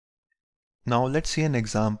Now let's see an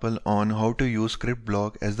example on how to use script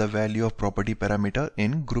block as the value of property parameter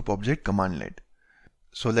in group object commandlet.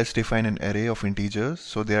 So let's define an array of integers.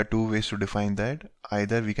 So there are two ways to define that.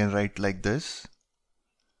 Either we can write like this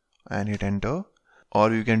and hit enter,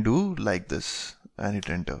 or you can do like this and hit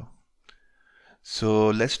enter. So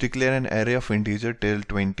let's declare an array of integer till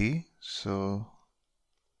 20.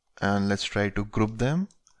 And let's try to group them,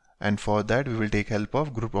 and for that we will take help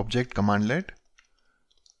of group object commandlet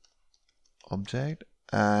object,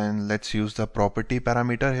 and let's use the property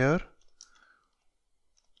parameter here,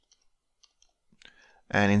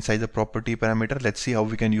 and inside the property parameter let's see how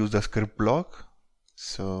we can use the script block.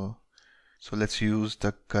 So let's use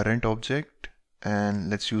the current object and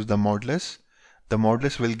let's use the modulus. The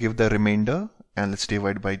modulus will give the remainder, and let's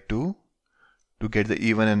divide by 2 to get the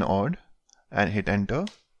even and odd and hit enter.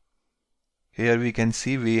 Here we can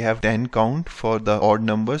see we have 10 count for the odd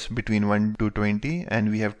numbers between 1 to 20,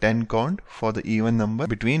 and we have 10 count for the even number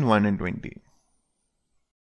between 1 and 20.